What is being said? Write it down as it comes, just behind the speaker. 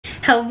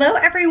Hello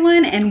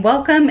everyone and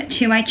welcome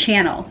to my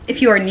channel.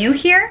 If you are new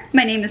here,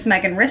 my name is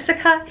Megan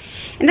Rissica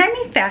and I'm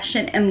a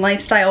fashion and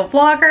lifestyle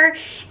vlogger,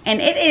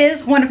 and it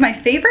is one of my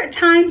favorite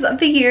times of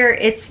the year.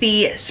 It's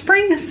the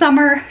spring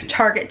summer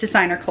Target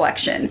designer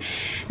collection.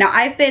 Now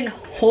I've been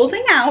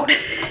holding out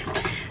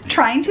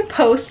trying to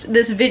post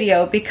this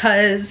video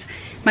because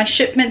my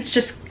shipments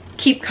just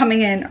keep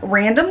coming in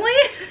randomly.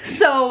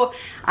 So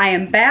I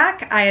am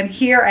back, I am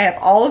here, I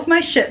have all of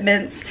my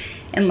shipments,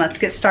 and let's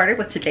get started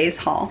with today's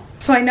haul.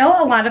 So I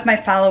know a lot of my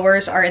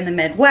followers are in the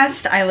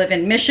Midwest. I live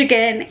in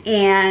Michigan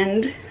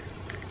and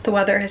the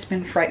weather has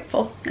been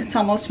frightful. It's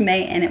almost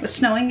May and it was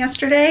snowing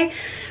yesterday.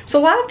 So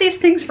a lot of these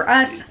things for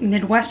us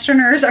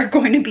Midwesterners are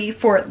going to be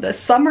for the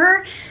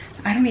summer.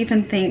 I don't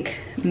even think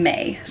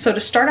May. So to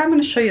start, I'm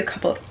going to show you a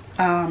couple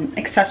of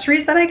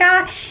accessories that I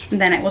got, and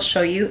then I will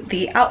show you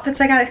the outfits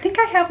I got. I think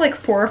I have like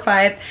 4 or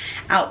 5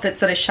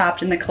 outfits that I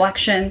shopped in the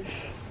collection.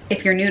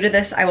 If you're new to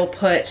this, I will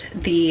put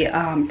the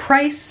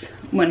price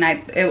when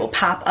it will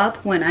pop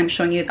up when I'm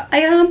showing you the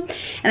item, and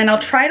then I'll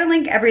try to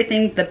link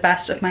everything the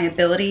best of my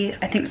ability.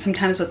 I think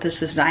sometimes with this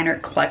designer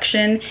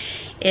collection,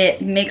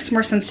 it makes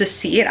more sense to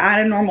see it on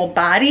a normal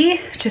body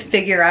to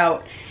figure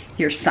out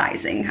your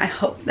sizing. I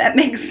hope that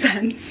makes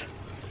sense.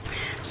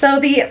 So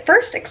the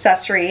first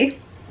accessory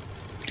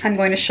I'm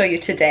going to show you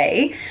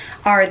today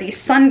are these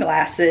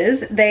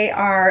sunglasses. They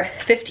are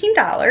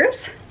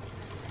 $15.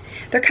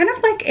 They're kind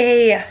of like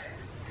a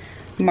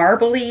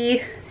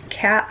marbly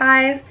cat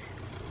eye.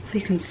 If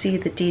you can see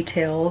the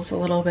details a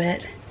little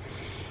bit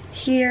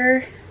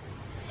here.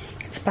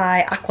 It's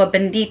by Aqua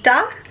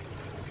Bendita.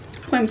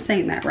 Hopefully I'm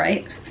saying that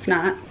right. If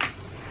not,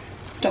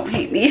 don't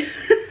hate me.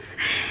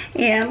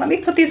 And let me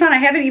put these on. I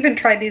haven't even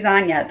tried these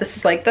on yet. This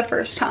is like the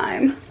first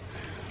time.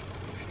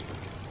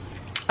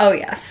 Oh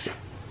yes.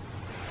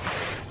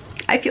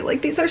 I feel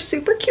like these are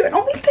super cute and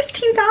only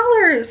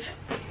 $15.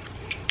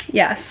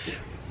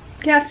 Yes,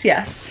 yes,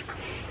 yes.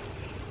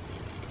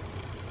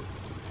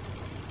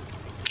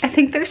 I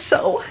think they're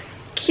so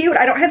cute.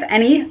 I don't have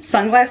any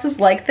sunglasses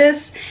like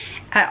this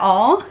at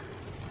all.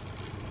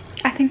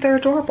 I think they're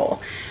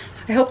adorable.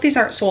 I hope these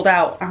aren't sold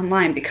out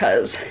online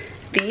because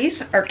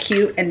these are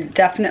cute and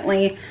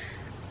definitely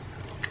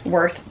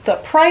worth the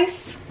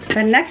price.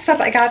 Then next up,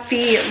 I got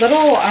the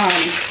little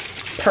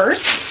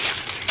purse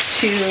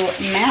to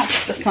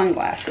match the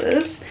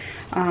sunglasses.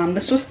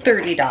 This was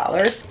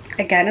 $30.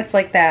 Again, it's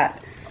like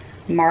that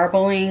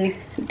marbling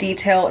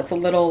detail. It's a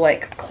little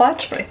like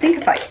clutch, but I think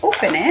if I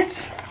open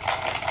it,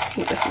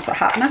 ooh, this is a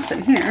hot mess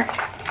in here.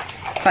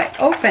 If I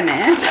open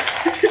it,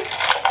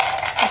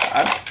 oh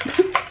God.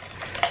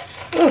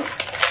 Ooh,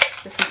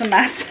 this is a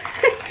mess.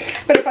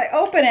 But if I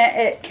open it,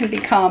 it can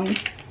become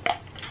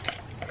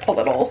a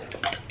little,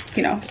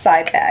 you know,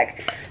 side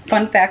bag.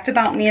 Fun fact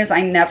about me is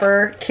I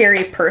never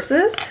carry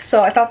purses,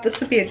 so I thought this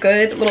would be a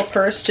good little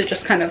purse to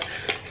just kind of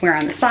wear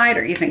on the side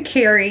or even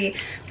carry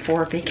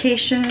for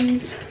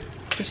vacations,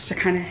 just to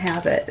kind of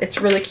have it.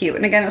 It's really cute.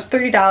 And again, it was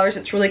 $30.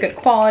 It's really good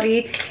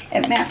quality.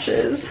 It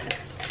matches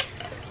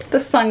the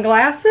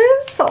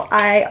sunglasses, so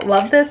I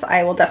love this.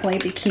 I will definitely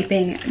be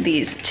keeping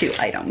these 2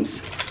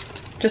 items.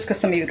 Just because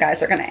some of you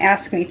guys are going to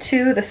ask me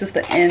too. This is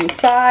the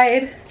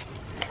inside.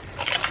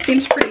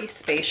 Seems pretty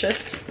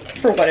spacious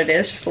for what it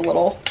is, just a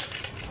little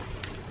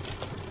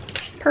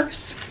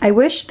purse. I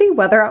wish the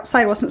weather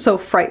outside wasn't so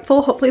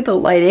frightful. Hopefully the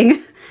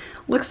lighting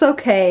looks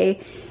okay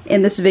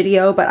in this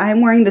video, but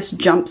I'm wearing this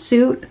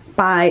jumpsuit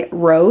by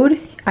Rode.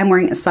 I'm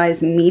wearing a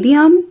size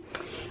medium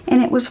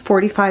and it was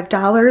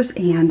 $45,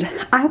 and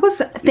I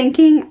was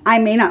thinking I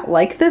may not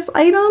like this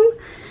item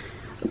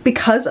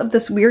because of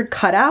this weird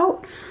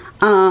cutout.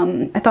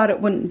 I thought it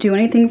wouldn't do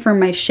anything for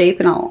my shape,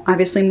 and I'll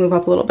obviously move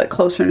up a little bit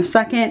closer in a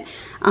second,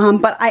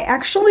 but I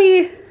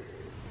actually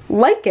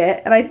like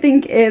it, and I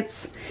think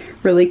it's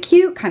really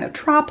cute, kind of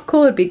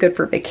tropical. It'd be good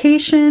for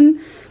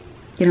vacation,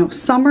 you know,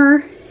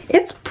 summer.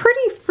 It's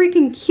pretty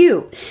freaking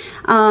cute.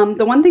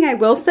 The one thing I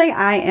will say,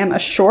 I am a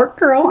short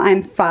girl.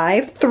 I'm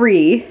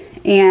 5'3",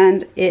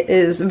 and it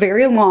is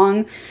very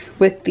long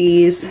with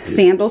these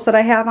sandals that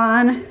I have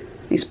on,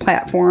 these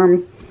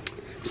platform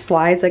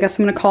slides, I guess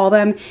I'm gonna call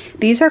them.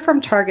 These are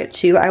from Target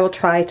too. I will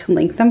try to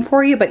link them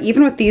for you, but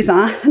even with these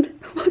on,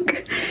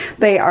 look,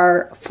 they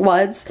are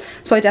floods.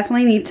 So I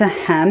definitely need to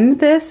hem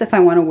this if I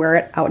want to wear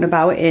it out and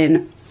about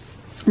in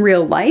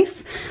real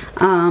life.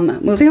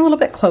 Moving a little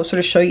bit closer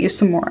to show you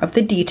some more of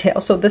the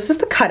details. So this is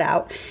the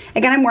cutout.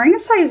 Again, I'm wearing a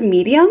size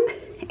medium,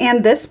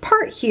 and this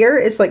part here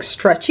is like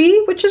stretchy,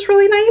 which is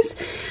really nice.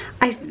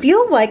 I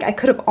feel like I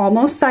could have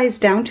almost sized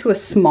down to a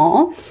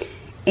small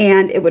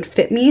and it would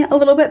fit me a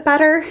little bit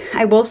better.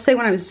 I will say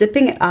when I was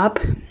zipping it up,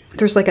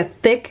 there's like a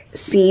thick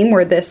seam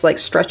where this like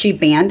stretchy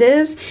band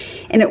is,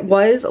 and it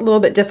was a little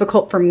bit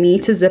difficult for me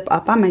to zip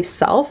up on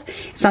myself.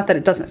 It's not that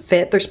it doesn't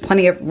fit, there's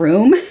plenty of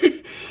room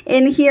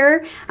in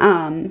here,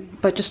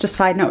 but just a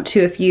side note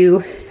too, if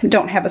you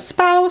don't have a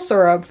spouse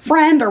or a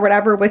friend or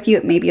whatever with you,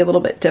 it may be a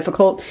little bit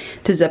difficult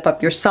to zip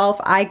up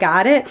yourself. I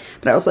got it,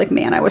 but I was like,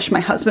 man, I wish my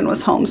husband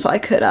was home so I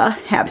could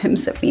have him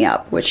zip me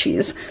up, which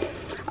he's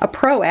a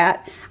pro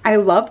at. I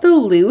love the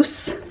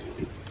loose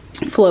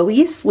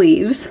flowy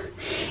sleeves.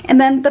 And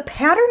then the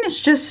pattern is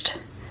just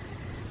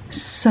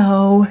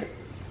so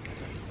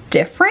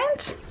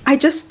different. I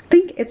just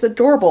think it's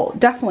adorable.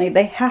 Definitely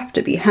they have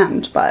to be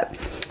hemmed, but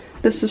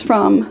this is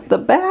from the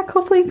back.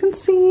 Hopefully you can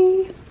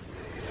see.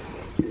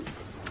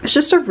 It's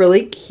just a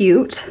really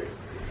cute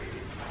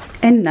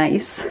and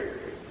nice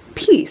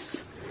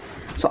piece.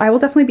 So I will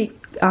definitely be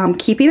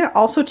keeping it.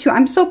 Also too,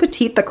 I'm so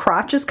petite, the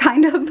crotch is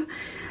kind of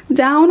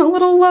down a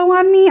little low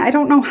on me. I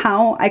don't know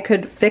how I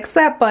could fix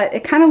that, but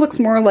it kind of looks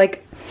more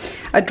like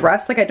a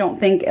dress. Like, I don't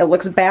think it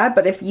looks bad,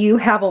 but if you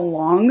have a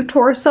long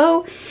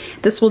torso,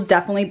 this will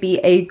definitely be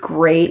a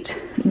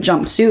great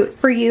jumpsuit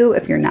for you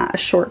if you're not a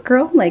short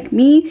girl like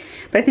me.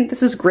 But I think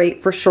this is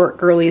great for short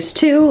girlies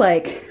too.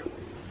 Like,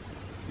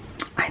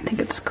 I think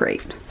it's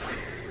great.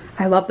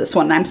 I love this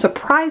one. I'm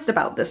surprised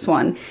about this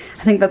one.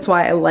 I think that's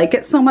why I like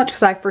it so much,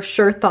 because I for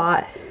sure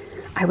thought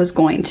I was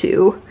going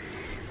to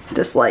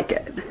dislike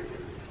it.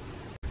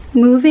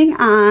 Moving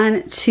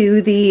on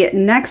to the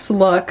next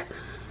look.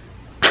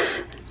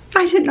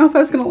 I didn't know if I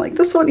was gonna like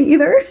this one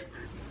either,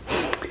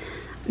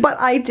 but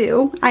I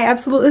do. I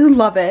absolutely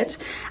love it.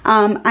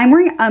 I'm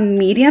wearing a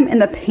medium in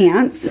the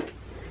pants.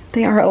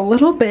 They are a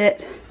little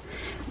bit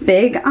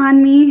big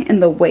on me in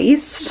the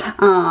waist. So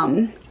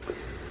I'm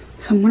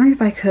wondering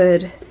if I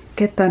could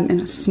get them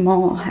in a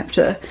small. I'll have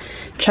to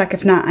check.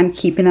 If not, I'm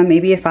keeping them.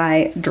 Maybe if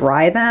I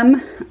dry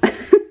them,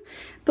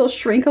 they'll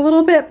shrink a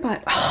little bit,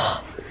 but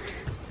oh,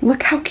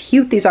 look how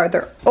cute these are.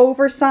 They're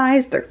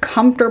oversized, they're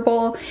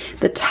comfortable.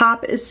 The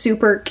top is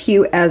super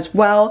cute as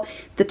well.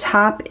 The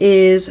top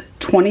is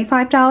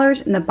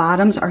 $25 and the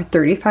bottoms are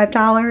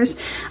 $35.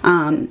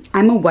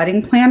 I'm a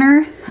wedding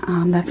planner.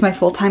 That's my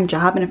full-time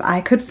job, and if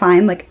I could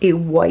find like a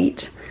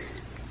white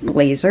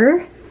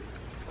blazer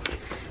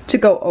to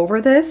go over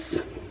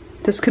this,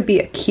 this could be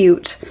a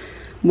cute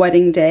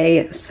wedding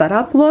day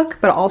setup look.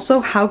 But also,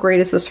 how great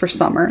is this for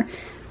summer?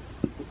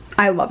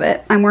 I love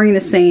it. I'm wearing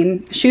the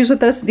same shoes with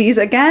this. These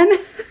again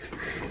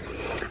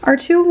are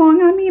too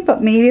long on me,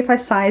 but maybe if I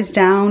size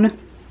down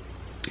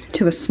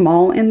to a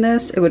small in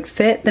this, it would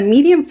fit. The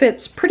medium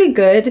fits pretty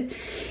good.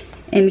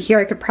 And here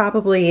I could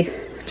probably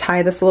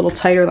tie this a little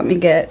tighter. Let me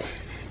get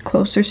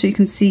closer so you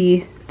can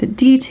see the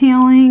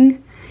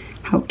detailing.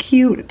 How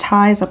cute. It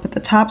ties up at the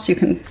top, so you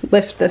can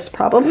lift this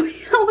probably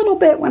a little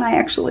bit when I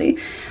actually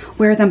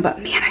wear them.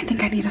 But man, I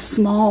think I need a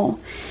small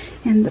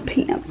in the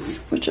pants,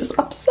 which is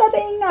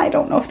upsetting. I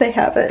don't know if they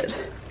have it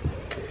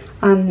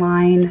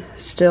online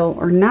still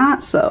or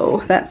not,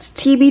 so that's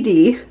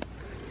TBD.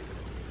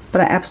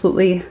 But I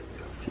absolutely,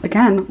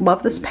 again,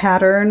 love this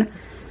pattern,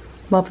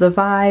 love the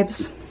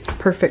vibes.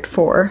 Perfect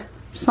for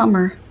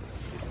summer.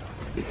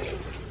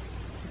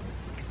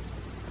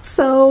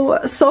 So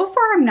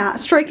far I'm not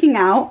striking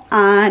out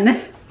on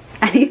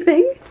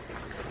anything,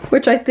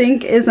 which I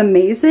think is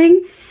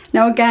amazing.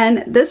 Now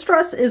again, this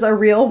dress is a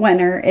real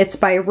winner. It's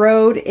by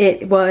Rhode.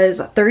 It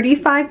was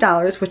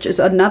 $35, which is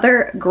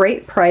another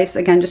great price.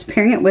 Again, just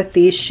pairing it with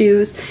these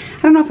shoes.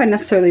 I don't know if I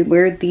necessarily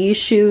wear these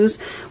shoes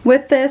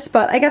with this,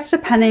 but I guess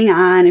depending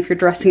on if you're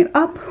dressing it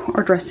up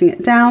or dressing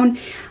it down,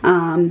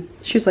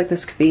 shoes like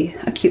this could be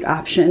a cute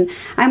option.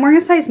 I'm wearing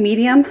a size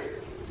medium.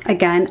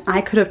 Again,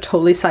 I could have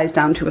totally sized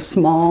down to a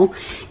small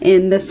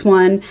in this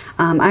one.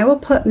 I will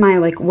put my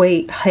like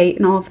weight, height,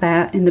 and all of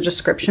that in the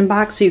description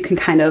box so you can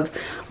kind of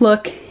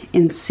look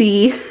and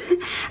see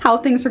how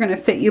things are going to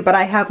fit you. But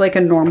I have like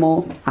a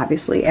normal,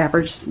 obviously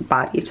average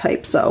body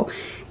type. So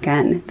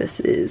again,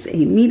 this is a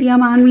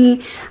medium on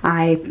me.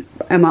 I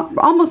am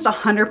almost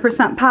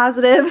 100%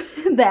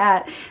 positive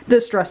that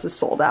this dress is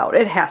sold out.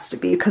 It has to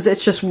be, because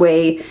it's just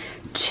way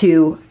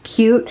too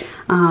cute.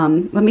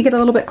 Let me get a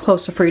little bit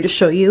closer for you to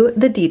show you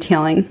the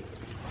detailing.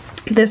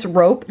 This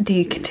rope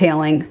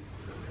detailing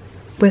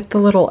with the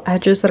little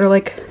edges that are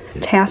like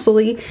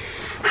tassel-y.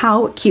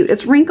 How cute.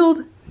 It's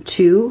wrinkled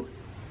too,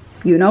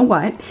 you know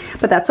what,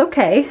 but that's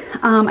okay.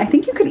 I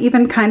think you could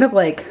even kind of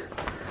like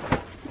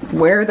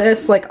wear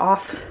this like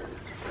off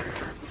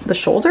the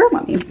shoulder.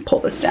 Let me pull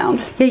this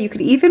down. Yeah, you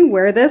could even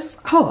wear this,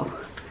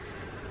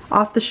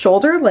 off the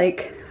shoulder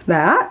like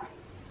that.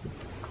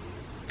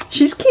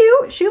 She's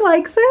cute. She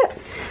likes it.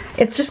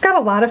 It's just got a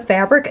lot of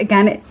fabric.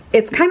 Again,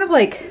 it's kind of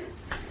like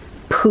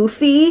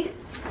poofy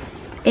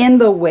in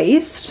the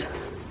waist,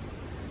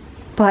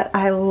 but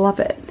I love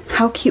it.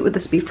 How cute would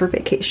this be for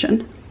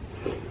vacation?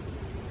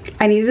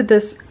 I needed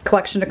this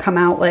collection to come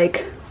out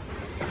like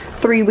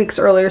 3 weeks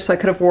earlier so I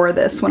could have wore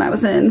this when I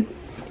was in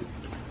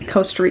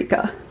Costa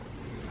Rica.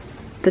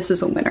 This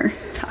is a winner.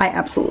 I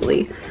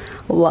absolutely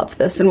love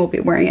this, and we'll be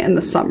wearing it in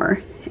the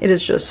summer. It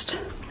is just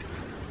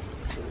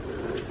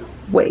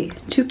way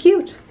too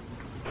cute.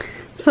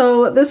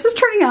 So this is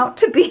turning out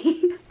to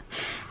be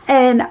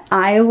an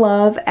I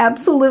love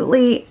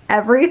absolutely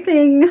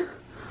everything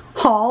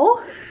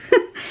haul.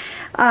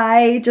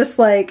 I just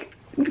like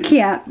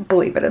can't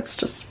believe it. It's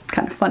just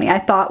kind of funny. I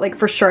thought like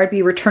for sure I'd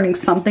be returning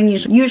something.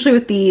 Usually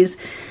with these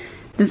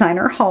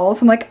designer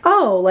hauls, I'm like,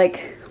 oh,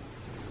 like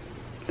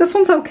this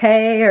one's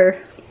okay,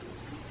 or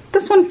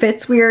this one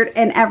fits weird,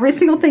 and every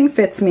single thing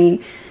fits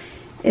me.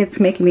 it's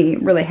making me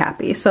really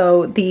happy.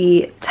 So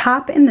the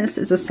top in this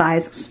is a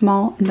size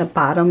small and the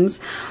bottoms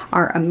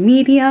are a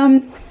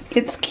medium.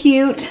 It's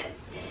cute,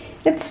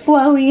 it's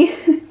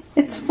flowy,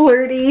 it's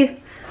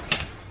flirty.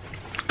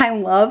 I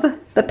love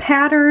the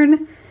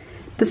pattern,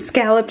 the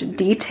scalloped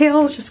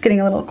details, just getting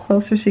a little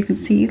closer so you can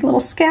see a little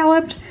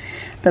scalloped.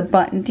 The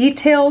button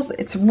details,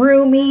 it's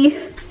roomy,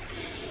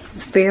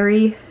 it's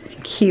very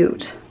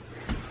cute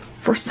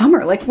for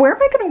summer. Like, where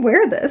am I gonna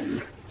wear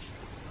this?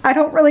 I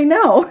don't really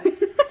know.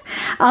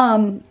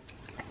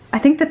 I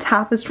think the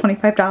top is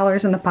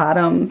 $25 and the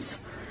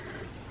bottoms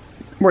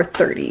were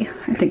 $30.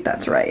 I think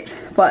that's right.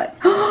 But,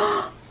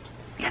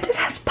 and it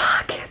has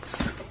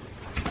pockets.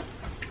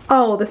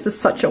 Oh, this is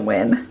such a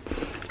win.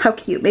 How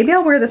cute. Maybe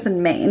I'll wear this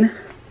in Maine.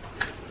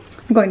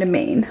 I'm going to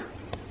Maine.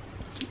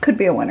 Could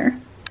be a winner.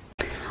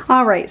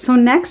 All right, so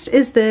next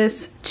is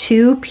this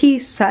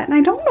two-piece set, and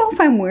I don't know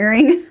if I'm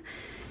wearing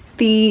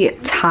the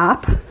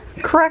top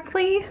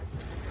correctly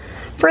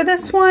for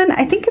this one.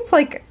 I think it's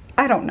like,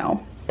 I don't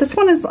know. This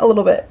one is a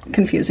little bit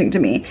confusing to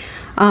me.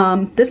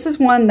 This is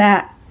one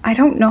that I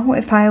don't know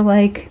if I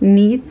like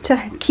need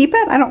to keep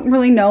it. I don't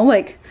really know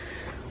like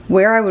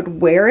where I would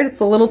wear it. It's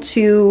a little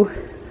too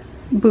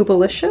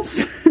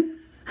boobalicious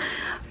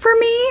for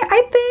me,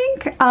 I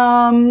think.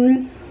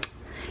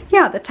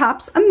 Yeah, the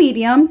top's a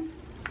medium.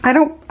 I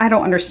don't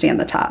understand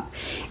the top.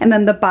 And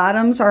then the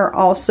bottoms are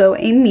also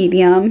a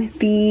medium.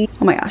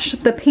 Oh my gosh,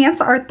 the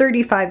pants are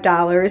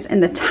 $35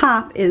 and the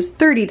top is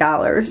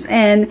 $30.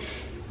 And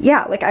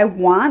yeah, like I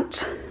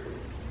want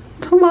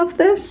to love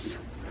this.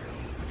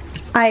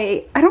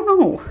 I don't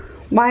know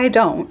why I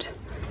don't.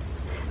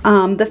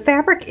 The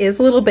fabric is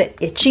a little bit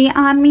itchy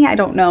on me. I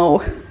don't know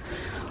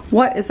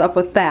what is up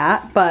with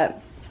that,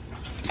 but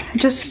I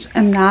just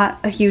am not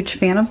a huge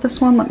fan of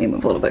this one. Let me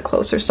move a little bit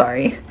closer,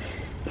 sorry.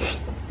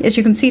 As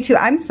you can see too,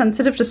 I'm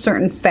sensitive to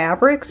certain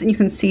fabrics, and you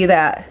can see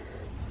that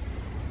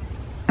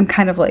I'm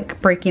kind of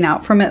like breaking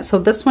out from it. So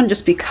this one,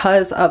 just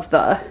because of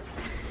the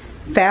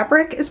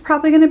fabric, is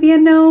probably gonna be a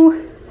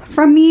no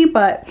from me,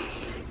 but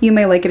you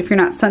may like it if you're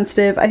not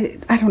sensitive. I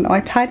don't know,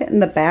 I tied it in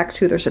the back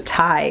too. There's a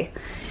tie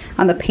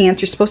on the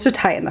pants. You're supposed to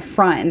tie it in the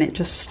front, and it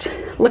just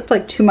looked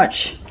like too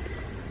much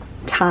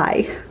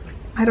tie.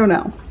 I don't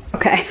know.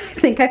 Okay, I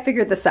think I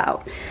figured this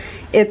out.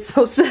 It's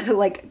supposed to,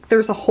 like,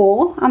 there's a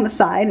hole on the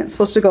side, and it's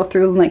supposed to go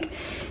through and like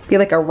be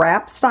like a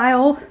wrap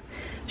style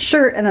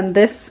shirt, and then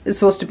this is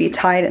supposed to be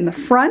tied in the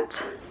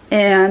front,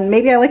 and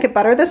maybe I like it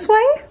better this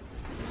way.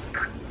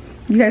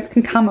 You guys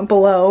can comment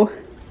below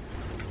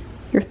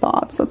your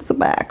thoughts. That's the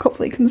back.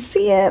 Hopefully you can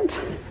see it.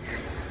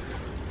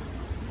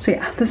 So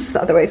yeah, this is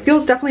the other way. It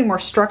feels definitely more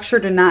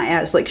structured and not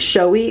as like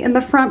showy in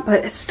the front,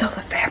 but it's still,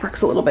 the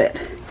fabric's a little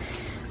bit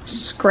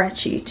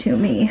scratchy to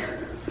me.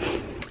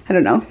 I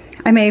don't know.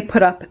 I may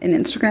put up an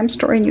Instagram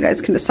story and you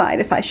guys can decide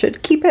if I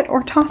should keep it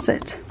or toss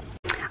it.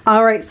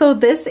 All right, so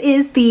this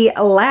is the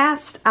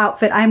last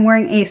outfit. I'm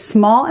wearing a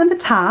small in the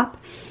top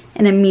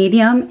and a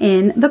medium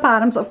in the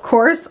bottoms. Of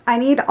course, I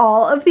need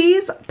all of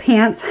these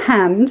pants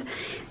hemmed.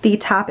 The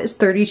top is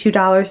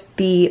 $32.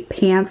 The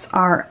pants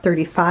are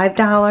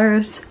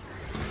 $35.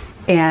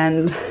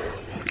 And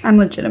I'm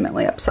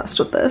legitimately obsessed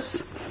with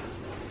this.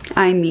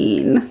 I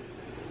mean,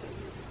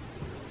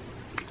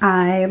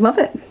 I love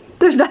it.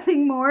 There's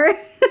nothing more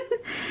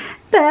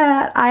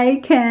that I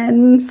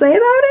can say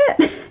about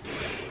it,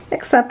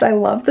 except I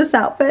love this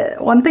outfit.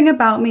 One thing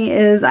about me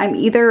is I'm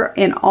either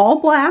in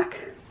all black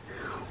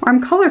or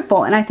I'm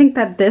colorful, and I think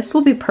that this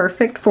will be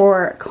perfect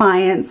for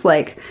clients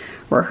like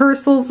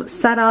rehearsals,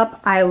 setup.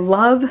 I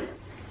love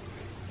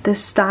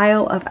this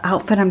style of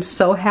outfit. I'm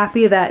so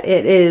happy that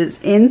it is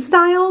in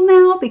style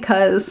now,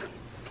 because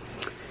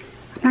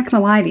I'm not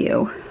gonna lie to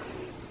you,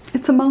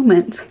 it's a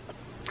moment.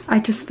 I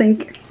just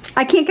think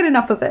I can't get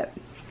enough of it.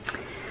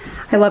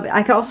 I love it.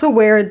 I could also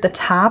wear the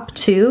top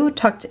too,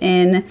 tucked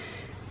in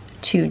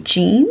to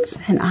jeans.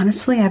 And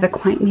honestly, I have a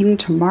client meeting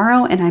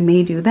tomorrow and I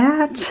may do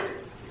that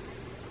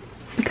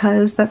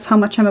because that's how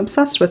much I'm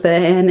obsessed with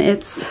it. And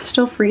it's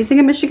still freezing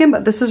in Michigan,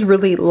 but this is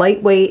really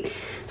lightweight,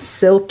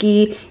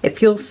 silky. It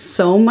feels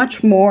so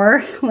much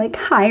more like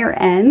higher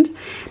end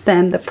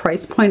than the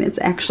price point it's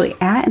actually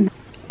at.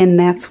 And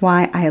that's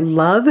why I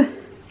love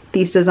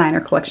these designer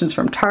collections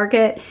from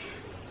Target.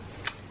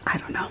 I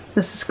don't know,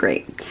 this is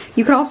great.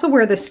 You could also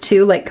wear this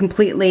too, like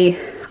completely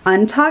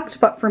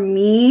untucked, but for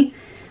me,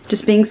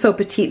 just being so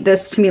petite,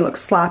 this to me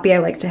looks sloppy. I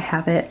like to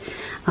have it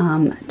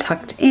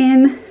tucked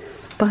in,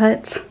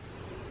 but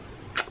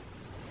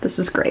this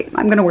is great.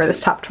 I'm gonna wear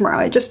this top tomorrow.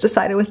 I just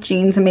decided with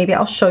jeans, and maybe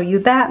I'll show you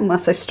that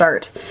unless I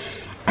start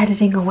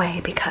editing away,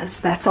 because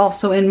that's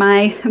also in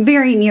my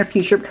very near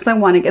future, because I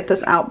want to get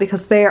this out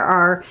because there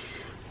are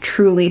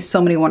truly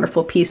so many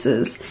wonderful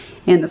pieces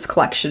in this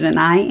collection, and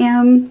I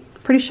am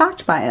pretty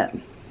shocked by it.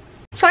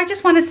 So I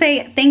just want to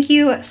say thank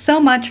you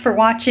so much for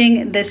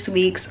watching this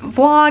week's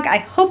vlog. I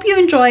hope you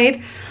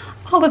enjoyed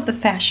all of the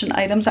fashion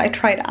items I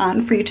tried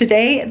on for you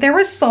today. There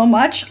was so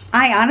much.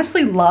 I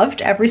honestly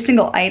loved every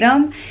single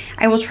item.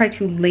 I will try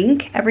to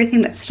link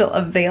everything that's still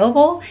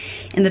available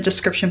in the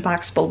description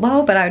box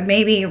below, but I would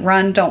maybe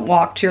don't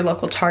walk to your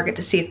local Target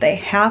to see if they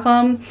have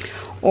them,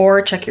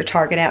 or check your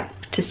Target app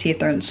to see if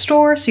they're in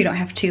store so you don't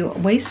have to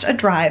waste a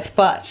drive.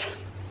 But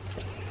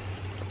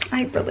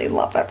I really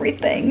love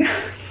everything.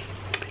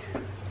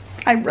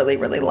 I really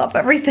love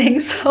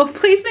everything. So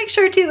please make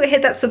sure to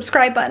hit that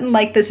subscribe button,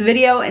 like this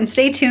video, and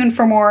stay tuned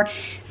for more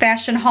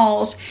fashion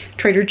hauls,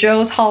 Trader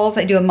Joe's hauls.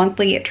 I do a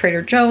monthly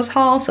Trader Joe's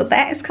haul, so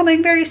that is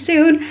coming very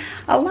soon.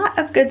 A lot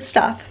of good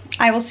stuff.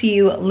 I will see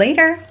you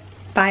later.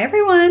 Bye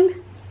everyone.